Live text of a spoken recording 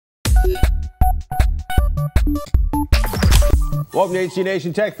Welcome to HD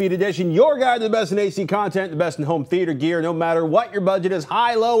Nation Tech Feed Edition, your guide to the best in HD content, the best in home theater gear. No matter what your budget is,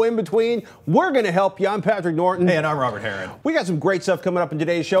 high, low, in between, we're going to help you. I'm Patrick Norton. Hey, and I'm Robert Heron. We got some great stuff coming up in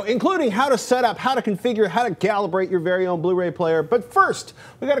today's show, including how to set up, how to configure, how to calibrate your very own Blu-ray player. But first,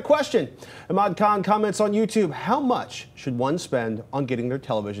 we got a question. Ahmad Khan comments on YouTube, how much should one spend on getting their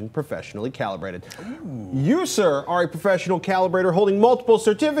television professionally calibrated? Ooh. You, sir, are a professional calibrator holding multiple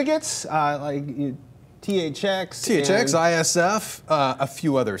certificates, THX, ISF, a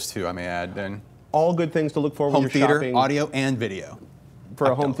few others too, I may add. And all good things to look for when home you're theater, shopping audio, and video.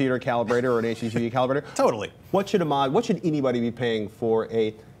 For a home theater calibrator or an HDTV calibrator? Totally. What should anybody be paying for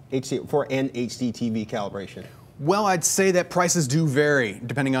an HDTV calibration? Well, I'd say that prices do vary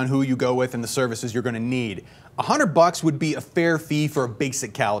depending on who you go with and the services you're going to need. $100 would be a fair fee for a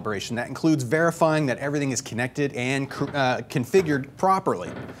basic calibration. That includes verifying that everything is connected and configured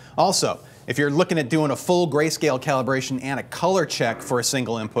properly. Also, if you're looking at doing a full grayscale calibration and a color check for a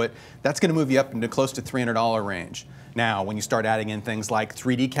single input, that's going to move you up into close to $300 range. Now, when you start adding in things like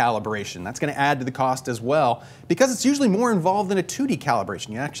 3D calibration, that's going to add to the cost as well, because it's usually more involved than a 2D calibration.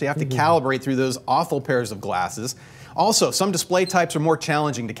 You actually have to calibrate through those awful pairs of glasses. Also, some display types are more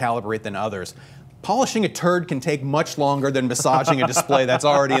challenging to calibrate than others. Polishing a turd can take much longer than massaging a display that's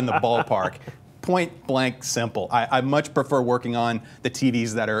already in the ballpark. Point blank simple. I much prefer working on the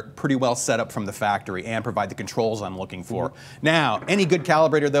TVs that are pretty well set up from the factory and provide the controls I'm looking for. Now, any good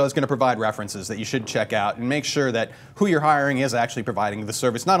calibrator, though, is going to provide references that you should check out and make sure that who you're hiring is actually providing the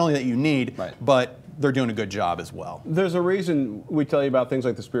service, not only that you need, but they're doing a good job as well. There's a reason we tell you about things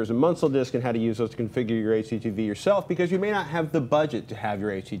like the Spears and Munsell disc and how to use those to configure your HDTV yourself, because you may not have the budget to have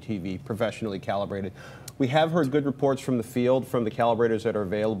your HDTV professionally calibrated. We have heard good reports from the field, from the calibrators that are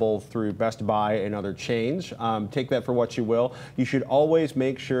available through Best Buy and other chains. Take that for what you will. You should always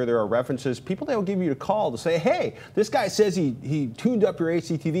make sure there are references, people that will give you a call to say, hey, this guy says he tuned up your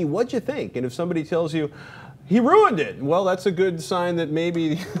HDTV, what'd you think? And if somebody tells you, he ruined it. Well, that's a good sign that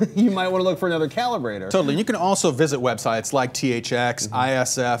maybe you might want to look for another calibrator. Totally. You can also visit websites like THX,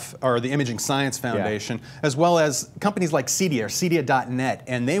 ISF, or the Imaging Science Foundation, as well as companies like Cedia or Cedia.net,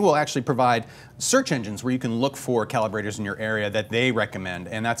 and they will actually provide search engines where you can look for calibrators in your area that they recommend,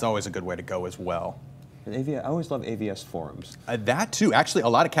 and that's always a good way to go as well. I always love AVS forums. That too. Actually, a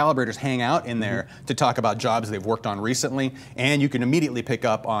lot of calibrators hang out in there to talk about jobs they've worked on recently, and you can immediately pick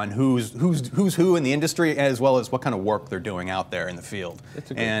up on who's who in the industry, as well as what kind of work they're doing out there in the field. It's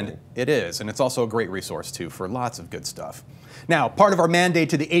a good thing. It is, and it's also a great resource too for lots of good stuff. Now, part of our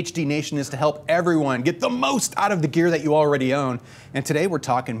mandate to the HD Nation is to help everyone get the most out of the gear that you already own. And today we're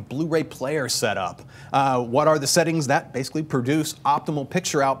talking Blu-ray player setup. What are the settings that basically produce optimal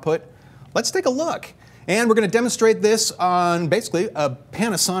picture output? Let's take a look. And we're going to demonstrate this on basically a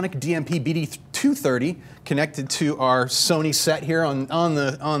Panasonic DMP BD230 connected to our Sony set here on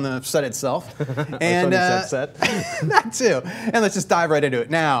the set itself. And Sony set. That too. And let's just dive right into it.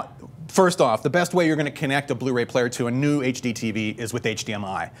 Now, first off, the best way you're going to connect a Blu-ray player to a new HD TV is with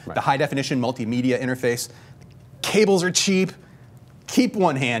HDMI. The high definition multimedia interface. Cables are cheap. Keep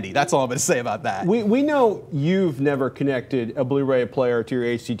one handy. That's all I'm going to say about that. We know you've never connected a Blu-ray player to your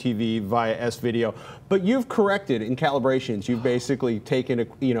HDTV via S-Video, but you've corrected in calibrations. You've basically taken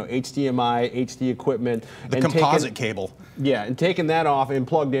HDMI, HD equipment, and composite cable. Yeah, and taken that off and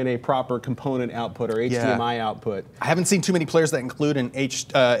plugged in a proper component output or HDMI output. I haven't seen too many players that include an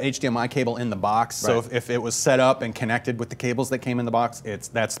HDMI cable in the box. So if it was set up and connected with the cables that came in the box,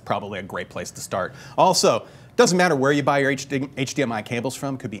 that's probably a great place to start. Also, doesn't matter where you buy your HDMI cables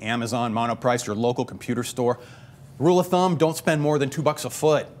from. Could be Amazon, Monoprice, your local computer store. Rule of thumb, don't spend more than $2 a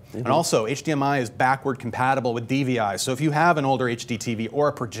foot. And also, HDMI is backward compatible with DVI. So if you have an older HDTV or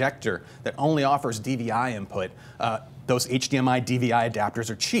a projector that only offers DVI input, those HDMI DVI adapters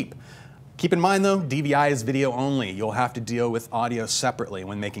are cheap. Keep in mind though, DVI is video only. You'll have to deal with audio separately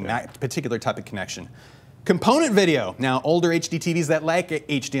when making that particular type of connection. Component video. Now, older HDTVs that lack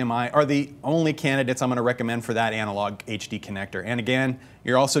HDMI are the only candidates I'm going to recommend for that analog HD connector. And again,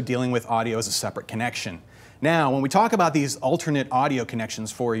 you're also dealing with audio as a separate connection. Now, when we talk about these alternate audio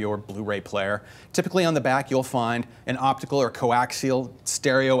connections for your Blu-ray player, typically on the back you'll find an optical or coaxial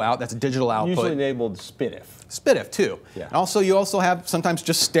stereo out, that's a digital output. Usually enabled SPDIF. SPDIF too. Yeah. And also, you also have sometimes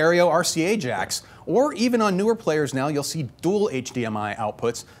just stereo RCA jacks, or even on newer players now you'll see dual HDMI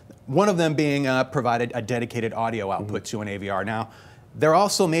outputs, one of them being provided a dedicated audio output to an AVR. Now, there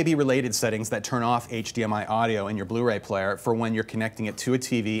also may be related settings that turn off HDMI audio in your Blu-ray player for when you're connecting it to a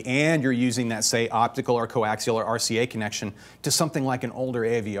TV and you're using that, say, optical or coaxial or RCA connection to something like an older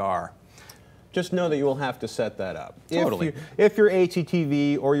AVR. just know that you will have to set that up. Totally. If your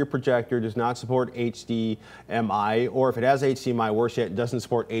HDTV or your projector does not support HDMI, or if it has HDMI, worse yet, it doesn't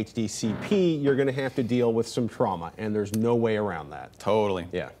support HDCP, you're going to have to deal with some trauma, and there's no way around that. Totally.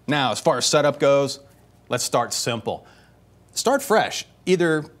 Yeah. Now, as far as setup goes, let's start simple. Start fresh.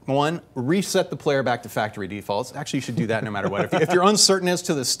 Either one, reset the player back to factory defaults. Actually, you should do that no matter what. If you're uncertain as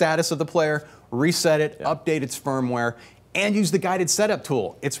to the status of the player, reset it, update its firmware, and use the guided setup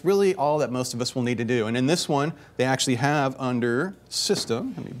tool. It's really all that most of us will need to do. And in this one, they actually have under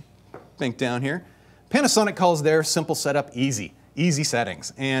System, let me think down here, Panasonic calls their simple setup easy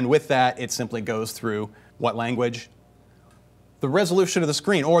settings. And with that, it simply goes through what language? The resolution of the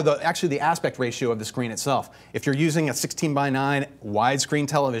screen, or actually the aspect ratio of the screen itself. If you're using a 16:9 widescreen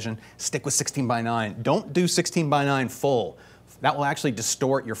television, stick with 16:9. Don't do 16:9 full. That will actually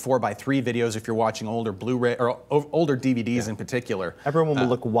distort your 4:3 videos if you're watching older Blu-ray or older DVDs in particular. Everyone will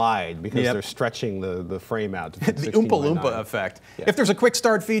look wide because they're stretching the frame out. To the Oompa Loompa effect. Yeah. If there's a quick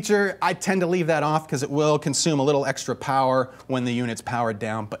start feature, I tend to leave that off because it will consume a little extra power when the unit's powered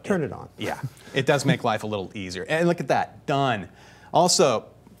down. But turn it on. Yeah, it does make life a little easier. And look at that, done. Also,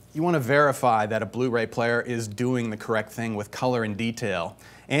 you want to verify that a Blu-ray player is doing the correct thing with color and detail.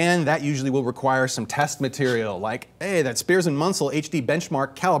 And that usually will require some test material like, hey, that Spears & Munsell HD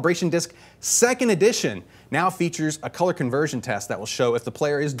Benchmark Calibration Disc 2nd edition now features a color conversion test that will show if the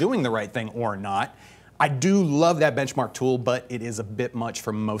player is doing the right thing or not. I do love that benchmark tool, but it is a bit much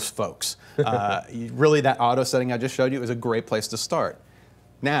for most folks. Really, that auto setting I just showed you is a great place to start.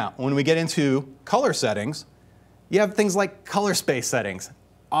 Now, when we get into color settings, you have things like color space settings.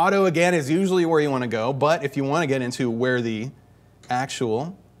 Auto, again, is usually where you want to go, but if you want to get into where the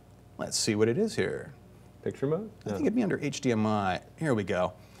actual, let's see what it is here. Picture mode? I think it'd be under HDMI. Here we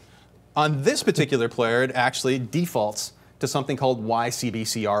go. On this particular player, it actually defaults to something called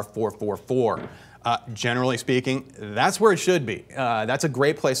YCBCR 444. Generally speaking, that's where it should be. That's a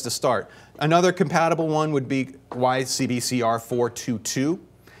great place to start. Another compatible one would be YCBCR 422,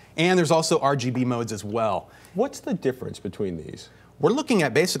 and there's also RGB modes as well. What's the difference between these? We're looking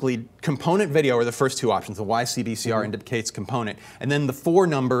at basically component video are the first two options. The YCBCR indicates component, and then the 4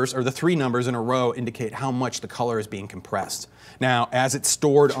 numbers or the 3 numbers in a row indicate how much the color is being compressed. Now, as it's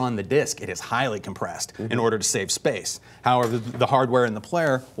stored on the disc, it is highly compressed in order to save space. However, the hardware in the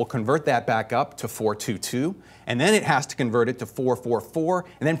player will convert that back up to 422, and then it has to convert it to 444,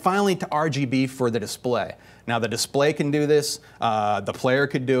 and then finally to RGB for the display. Now, the display can do this, the player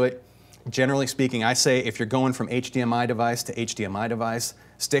could do it. Generally speaking, I say if you're going from HDMI device to HDMI device,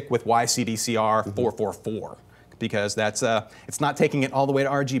 stick with YCBCR 444 because that's it's not taking it all the way to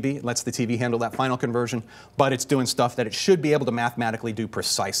RGB. It lets the TV handle that final conversion, but it's doing stuff that it should be able to mathematically do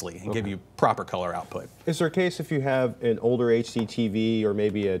precisely and give you proper color output. Is there a case if you have an older HDTV or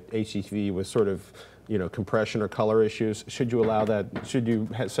maybe a HDTV with sort of compression or color issues, should you allow that? Should you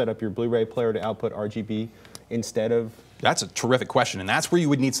set up your Blu-ray player to output RGB instead of? That's a terrific question, and that's where you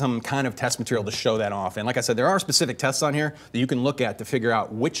would need some kind of test material to show that off. And like I said, there are specific tests on here that you can look at to figure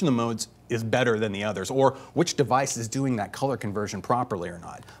out which of the modes is better than the others, or which device is doing that color conversion properly or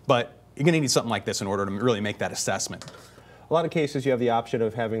not. But you're going to need something like this in order to really make that assessment. A lot of cases you have the option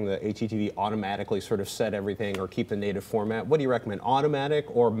of having the HDTV automatically sort of set everything or keep the native format. What do you recommend, automatic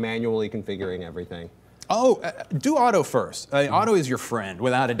or manually configuring everything? Oh, do auto first. Auto is your friend,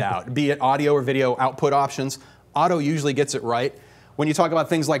 without a doubt. Be it audio or video output options, auto usually gets it right. When you talk about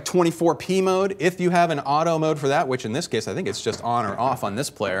things like 24p mode, if you have an auto mode for that, which in this case I think it's just on or off on this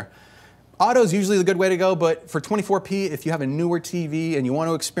player, auto is usually the good way to go, but for 24p, if you have a newer TV and you want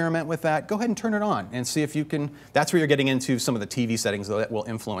to experiment with that, go ahead and turn it on and see if you can. That's where you're getting into some of the TV settings that will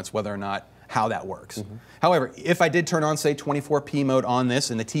influence whether or not how that works. However, if I did turn on, say, 24p mode on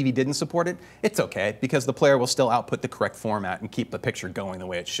this and the TV didn't support it, it's okay because the player will still output the correct format and keep the picture going the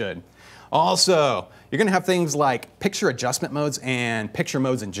way it should. Also, you're going to have things like picture adjustment modes and picture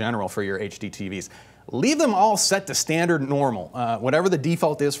modes in general for your HDTVs. Leave them all set to standard normal, whatever the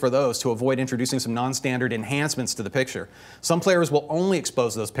default is for those, to avoid introducing some non-standard enhancements to the picture. Some players will only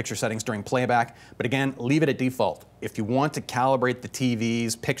expose those picture settings during playback, but again, leave it at default. If you want to calibrate the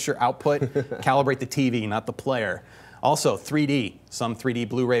TV's picture output, calibrate the TV, not the player. Also, 3D. Some 3D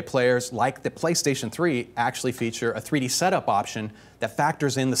Blu-ray players, like the PlayStation 3, actually feature a 3D setup option that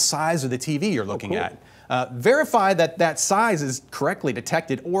factors in the size of the TV you're looking at. Verify that that size is correctly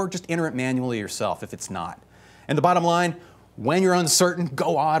detected, or just enter it manually yourself if it's not. And the bottom line, when you're uncertain,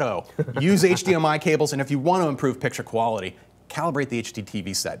 go auto. Use HDMI cables, and if you want to improve picture quality, calibrate the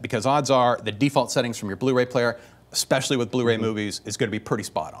HDTV set, because odds are the default settings from your Blu-ray player, especially with Blu-ray movies, is going to be pretty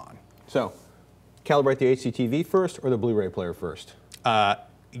spot on. So, calibrate the HDTV first or the Blu-ray player first?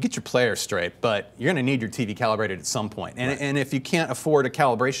 you get your player straight, but you're going to need your TV calibrated at some point. And if you can't afford a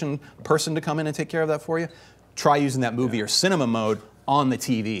calibration person to come in and take care of that for you, try using that movie or cinema mode on the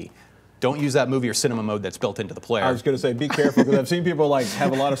TV. Don't use that movie or cinema mode that's built into the player. I was going to say, be careful, because I've seen people like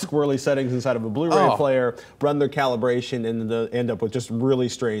have a lot of squirrely settings inside of a Blu-ray player, run their calibration, and end up with just really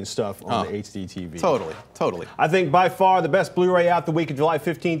strange stuff on the HDTV. Totally, totally. I think by far the best Blu-ray out the week of July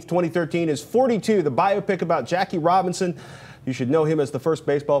 15th, 2013 is 42, the biopic about Jackie Robinson. You should know him as the first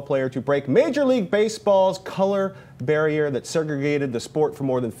baseball player to break Major League Baseball's color barrier that segregated the sport for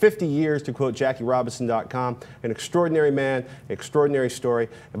more than 50 years, to quote JackieRobinson.com. An extraordinary man, extraordinary story,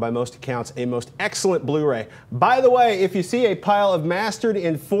 and by most accounts, a most excellent Blu-ray. By the way, if you see a pile of mastered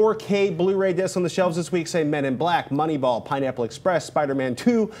in 4K Blu-ray discs on the shelves this week, say Men in Black, Moneyball, Pineapple Express, Spider-Man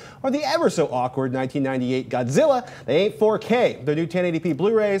 2, or the ever so awkward 1998 Godzilla, they ain't 4K. They're new 1080p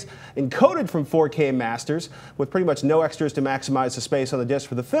Blu-rays encoded from 4K masters with pretty much no extras to maximize the space on the disc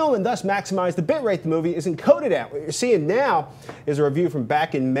for the film and thus maximize the bitrate the movie is encoded at. What you're seeing now is a review from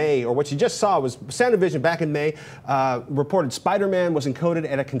back in May, or what you just saw was Sound and Vision back in May reported Spider-Man was encoded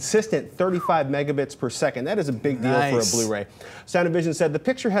at a consistent 35 megabits per second. That is a big deal for a Blu-ray. Sound and Vision said the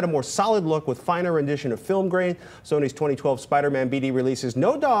picture had a more solid look with finer rendition of film grain. Sony's 2012 Spider-Man BD releases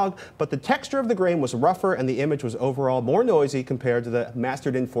no dog, but the texture of the grain was rougher and the image was overall more noisy compared to the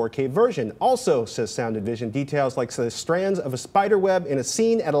mastered in 4K version. Also, says Sound and Vision, details like the strands of a spider web in a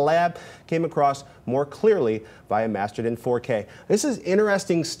scene at a lab came across more clearly via mastered in 4K. This is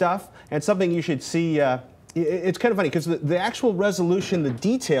interesting stuff and something you should see. It's kind of funny because the actual resolution, the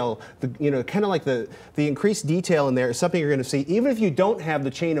detail, kind of like the increased detail in there is something you're going to see even if you don't have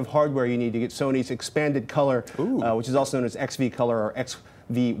the chain of hardware you need to get Sony's expanded color, which is also known as XV color or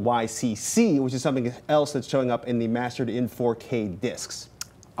XVYCC, which is something else that's showing up in the mastered in 4K discs.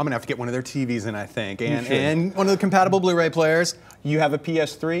 I'm going to have to get one of their TVs in, I think, and one of the compatible Blu-ray players. You have a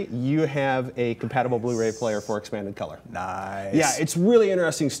PS3, you have a compatible Blu-ray player for expanded color. Nice. Yeah, it's really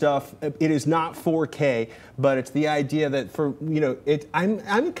interesting stuff. It is not 4K, but it's the idea that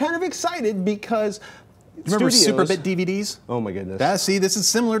I'm kind of excited because remember Superbit DVDs? Oh my goodness. See, this is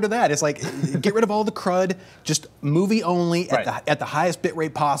similar to that. It's like, get rid of all the crud, just movie only at the highest bit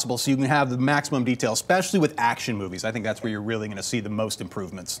rate possible so you can have the maximum detail, especially with action movies. I think that's where you're really going to see the most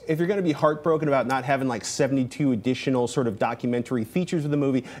improvements. If you're going to be heartbroken about not having like 72 additional sort of documentary features of the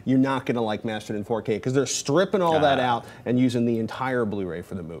movie, you're not going to like mastered in 4K because they're stripping all that out and using the entire Blu-ray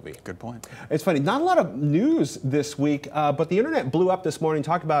for the movie. Good point. It's funny, not a lot of news this week, but the internet blew up this morning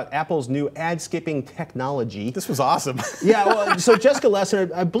talking about Apple's new ad-skipping technology. This was awesome. Yeah, well, so Jessica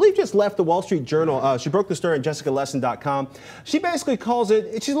Lesson, I believe, just left the Wall Street Journal. She broke the story on jessicalesson.com. She basically calls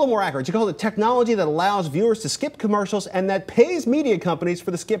it, she's a little more accurate, she calls it technology that allows viewers to skip commercials and that pays media companies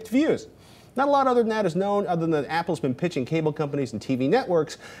for the skipped views. Not a lot other than that is known, other than that Apple's been pitching cable companies and TV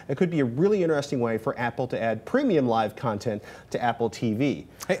networks. It could be a really interesting way for Apple to add premium live content to Apple TV.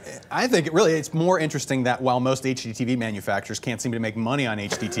 Hey, I think it's more interesting that while most HDTV manufacturers can't seem to make money on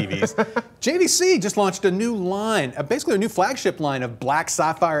HDTVs, JVC just launched a new line, basically a new flagship line of Black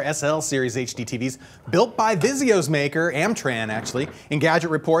Sapphire SL series HDTVs built by Vizio's maker, Amtran actually. Engadget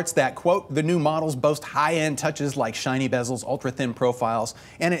reports that, quote, the new models boast high-end touches like shiny bezels, ultra-thin profiles,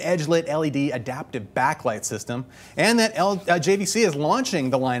 and an edge-lit LED adaptive backlight system, and that JVC is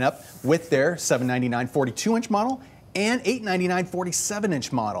launching the lineup with their $799 42-inch model and $899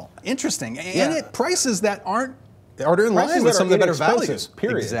 47-inch model. Interesting, and at prices that are in line with some of the better values.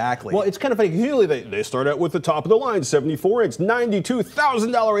 Period. Exactly. Well, it's kind of funny. Usually they start out with the top of the line, 74-inch, $92,000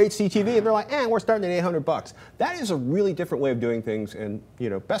 HDTV, and they're like, we're starting at $800. That is a really different way of doing things, and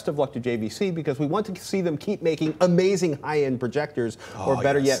best of luck to JVC because we want to see them keep making amazing high-end projectors, or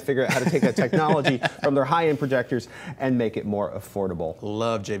better yet, figure out how to take that technology from their high-end projectors and make it more affordable.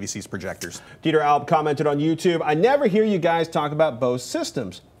 Love JVC's projectors. Dieter Alb commented on YouTube, I never hear you guys talk about Bose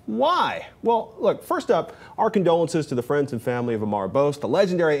systems. Why? Well, look, first up, our condolences to the friends and family of Amar Bose, the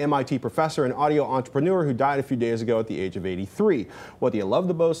legendary MIT professor and audio entrepreneur who died a few days ago at the age of 83. Whether you love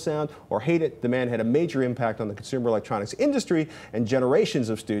the Bose sound or hate it, the man had a major impact on the consumer electronics industry and generations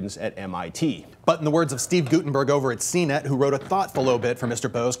of students at MIT. But in the words of Steve Gutenberg over at CNET, who wrote a thoughtful obit for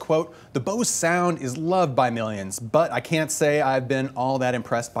Mr. Bose, quote, the Bose sound is loved by millions, but I can't say I've been all that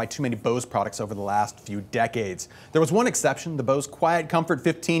impressed by too many Bose products over the last few decades. There was one exception, the Bose Quiet Comfort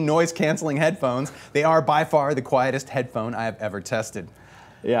 15 noise-canceling headphones. They are by far the quietest headphone I have ever tested.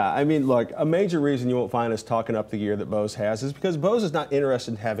 Yeah, I mean, look, a major reason you won't find us talking up the gear that Bose has is because Bose is not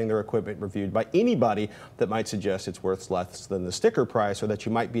interested in having their equipment reviewed by anybody that might suggest it's worth less than the sticker price or that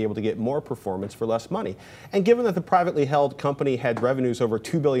you might be able to get more performance for less money. And given that the privately held company had revenues over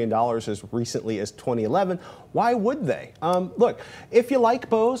 $2 billion as recently as 2011, why would they? Look, if you like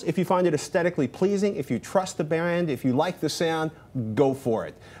Bose, if you find it aesthetically pleasing, if you trust the brand, if you like the sound, go for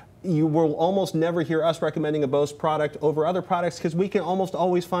it. You will almost never hear us recommending a Bose product over other products because we can almost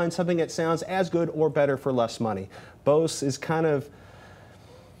always find something that sounds as good or better for less money. Bose is kind of...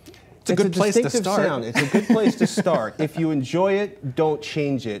 It's a good place to start. Sound. It's a good place to start. If you enjoy it, don't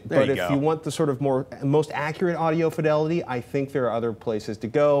change it. But if you want the sort of most accurate audio fidelity, I think there are other places to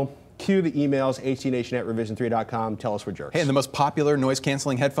go. Cue the emails, hdnation@revision3.com. Tell us we're jerks. Hey, and the most popular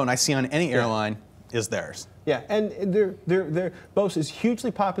noise-canceling headphone I see on any airline is theirs. Yeah, and Bose is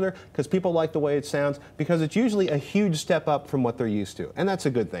hugely popular because people like the way it sounds, because it's usually a huge step up from what they're used to, and that's a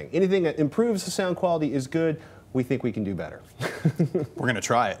good thing. Anything that improves the sound quality is good. We think we can do better. We're going to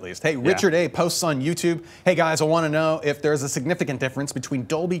try at least. Hey, Richard A. posts on YouTube, hey guys, I want to know if there's a significant difference between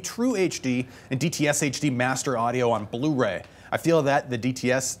Dolby TrueHD and DTS HD Master Audio on Blu-ray. I feel that the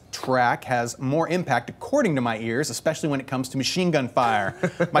DTS track has more impact according to my ears, especially when it comes to machine gun fire.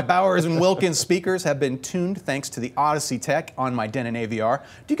 My Bowers and Wilkins speakers have been tuned thanks to the Odyssey tech on my Denon AVR.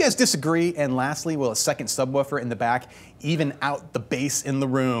 Do you guys disagree? And lastly, will a second subwoofer in the back even out the bass in the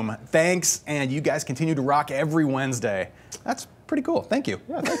room? Thanks, and you guys continue to rock every Wednesday. That's pretty cool. Thank you.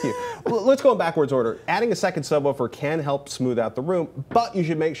 Yeah, thank you. Well, let's go in backwards order. Adding a second subwoofer can help smooth out the room, but you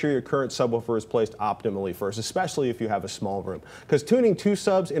should make sure your current subwoofer is placed optimally first, especially if you have a small room. Because tuning 2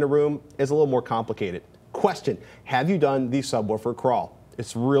 subs in a room is a little more complicated. Question, have you done the subwoofer crawl?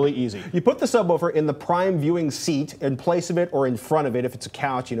 It's really easy. You put the subwoofer in the prime viewing seat in place of it or in front of it if it's a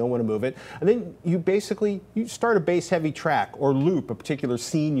couch, you don't want to move it. And then you start a bass heavy track or loop a particular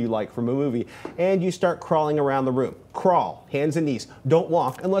scene you like from a movie, and you start crawling around the room. Crawl, hands and knees. Don't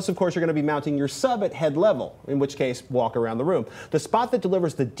walk, unless of course you're going to be mounting your sub at head level, in which case walk around the room. The spot that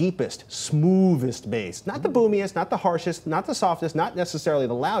delivers the deepest, smoothest bass, not the boomiest, not the harshest, not the softest, not necessarily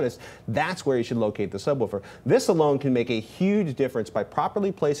the loudest, that's where you should locate the subwoofer. This alone can make a huge difference. By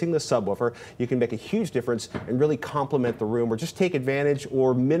properly placing the subwoofer, you can make a huge difference and really complement the room, or just take advantage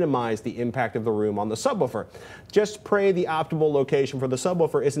or minimize the impact of the room on the subwoofer. Just pray the optimal location for the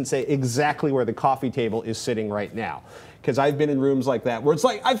subwoofer isn't, say, exactly where the coffee table is sitting right now. Because I've been in rooms like that where it's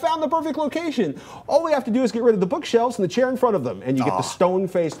like, I found the perfect location. All we have to do is get rid of the bookshelves and the chair in front of them, and you get the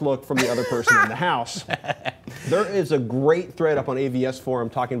stone-faced look from the other person in the house. There is a great thread up on AVS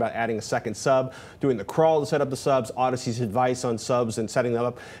Forum talking about adding a second sub, doing the crawl to set up the subs, Odyssey's advice on subs and setting them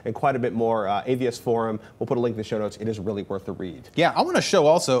up, and quite a bit more. AVS Forum, we'll put a link in the show notes. It is really worth the read. Yeah, I want to show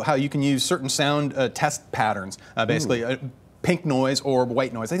also how you can use certain sound test patterns, basically. Pink noise or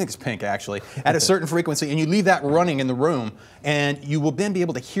white noise, I think it's pink actually, at a certain frequency, and you leave that running in the room, and you will then be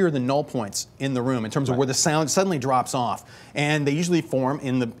able to hear the null points in the room in terms of where the sound suddenly drops off. And they usually form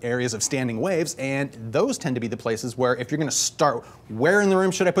in the areas of standing waves, and those tend to be the places where if you're going to start, where in the room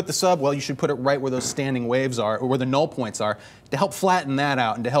should I put the sub? Well, you should put it right where those standing waves are, or where the null points are, to help flatten that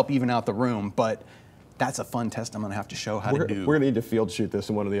out and to help even out the room. But that's a fun test I'm going to have to show how to do. We're going to need to field shoot this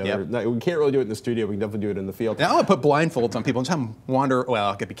in one of the other. No, we can't really do it in the studio. We can definitely do it in the field. Now I'm going to put blindfolds on people and just have them wander. Well,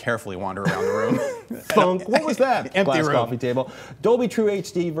 I'll be carefully wander around the room. Thunk. What was that? Empty Glass room. Coffee table. Dolby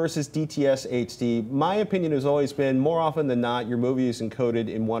TrueHD versus DTS HD. My opinion has always been, more often than not, your movie is encoded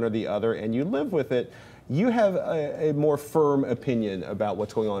in one or the other, and you live with it. You have a more firm opinion about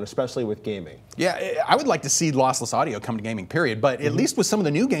what's going on, especially with gaming. Yeah, I would like to see lossless audio come to gaming, period. But at least with some of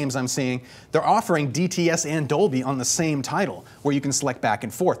the new games I'm seeing, they're offering DTS and Dolby on the same title, where you can select back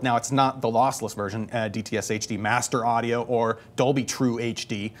and forth. Now, it's not the lossless version, DTS HD Master Audio or Dolby True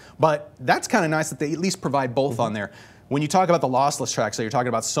HD, but that's kind of nice that they at least provide both on there. When you talk about the lossless track, so you're talking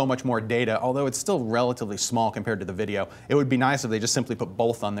about so much more data, although it's still relatively small compared to the video, it would be nice if they just simply put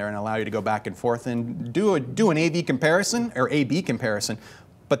both on there and allow you to go back and forth and do an AV comparison, or AB comparison.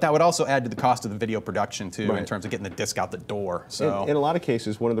 But that would also add to the cost of the video production, too, in terms of getting the disc out the door. So in a lot of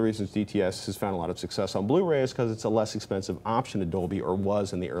cases, one of the reasons DTS has found a lot of success on Blu-ray is because it's a less expensive option to Dolby, or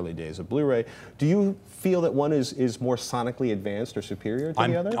was in the early days of Blu-ray. Do you feel that one is more sonically advanced or superior to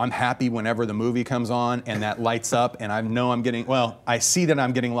the other? I'm happy whenever the movie comes on and that lights up and I know I'm getting, well, I see that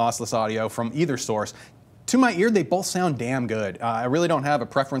I'm getting lossless audio from either source. To my ear, they both sound damn good. I really don't have a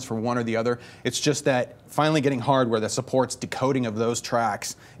preference for one or the other. It's just that finally getting hardware that supports decoding of those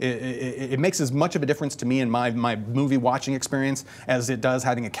tracks, it makes as much of a difference to me in my movie watching experience as it does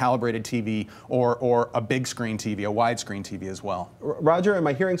having a calibrated TV or a big screen TV, a widescreen TV as well. Roger, am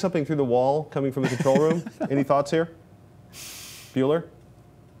I hearing something through the wall coming from the control room? Any thoughts here? Bueller?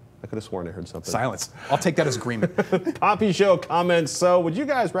 I could have sworn I heard something. Silence. I'll take that as agreement. Poppy Show comments. So, would you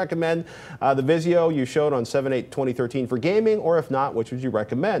guys recommend the Vizio you showed on 7/8/2013 for gaming, or if not, which would you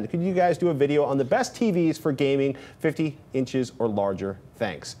recommend? Could you guys do a video on the best TVs for gaming, 50 inches or larger?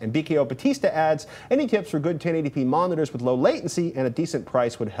 Thanks. And BKO Batista adds, any tips for good 1080p monitors with low latency and a decent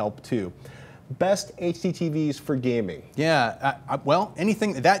price would help too. Best HDTVs for gaming. Yeah, well,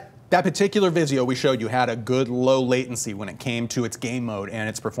 anything that particular Vizio we showed you had a good low latency when it came to its game mode and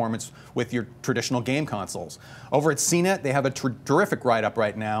its performance with your traditional game consoles. Over at CNET, they have a terrific write-up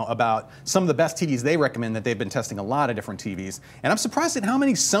right now about some of the best TVs they recommend that they've been testing a lot of different TVs. And I'm surprised at how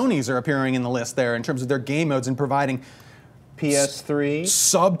many Sonys are appearing in the list there in terms of their game modes and providing PS3,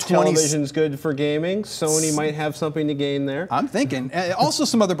 sub 20. Television's good for gaming. Sony might have something to gain there. I'm thinking. Also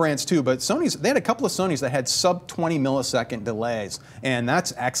some other brands too, but they had a couple of Sonys that had sub 20 millisecond delays, and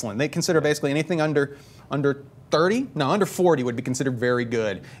that's excellent. They consider basically anything under 30? No, under 40 would be considered very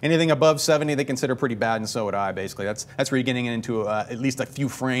good. Anything above 70 they consider pretty bad, and so would I, basically. That's where you're getting into at least a few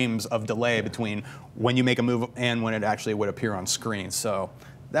frames of delay between when you make a move and when it actually would appear on screen. So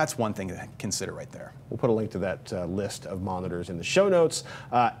that's one thing to consider right there. We'll put a link to that list of monitors in the show notes.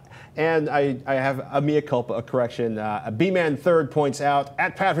 And I have a mea culpa, a correction. B-Man Third points out,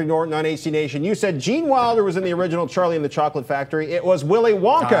 at Patrick Norton on HD Nation, you said Gene Wilder was in the original Charlie and the Chocolate Factory. It was Willy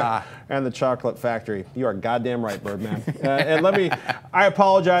Wonka and the Chocolate Factory. You are goddamn right, Birdman. And I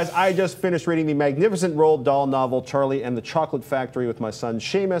apologize. I just finished reading the magnificent Roald Dahl novel Charlie and the Chocolate Factory with my son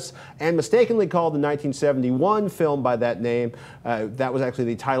Seamus, and mistakenly called the 1971 film by that name. That was actually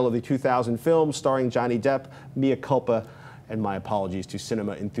the title of the 2000 film starring Johnny Depp. Mea culpa. And my apologies to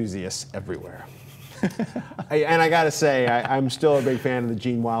cinema enthusiasts everywhere. And I gotta say, I'm still a big fan of the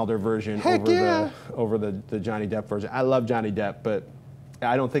Gene Wilder version over the Johnny Depp version. I love Johnny Depp, but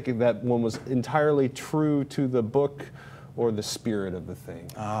I don't think that one was entirely true to the book or the spirit of the thing.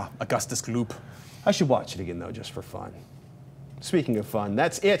 Augustus Gloop. I should watch it again though, just for fun. Speaking of fun,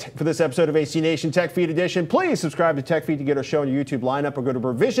 that's it for this episode of HD Nation Tech Feed Edition. Please subscribe to Tech Feed to get our show on your YouTube lineup, or go to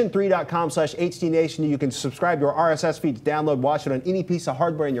revision3.com/HDNation. You can subscribe to our RSS feed to download, watch it on any piece of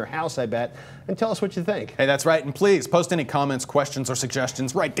hardware in your house, I bet, and tell us what you think. Hey, that's right, and please post any comments, questions, or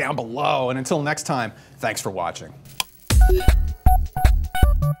suggestions right down below. And until next time, thanks for watching.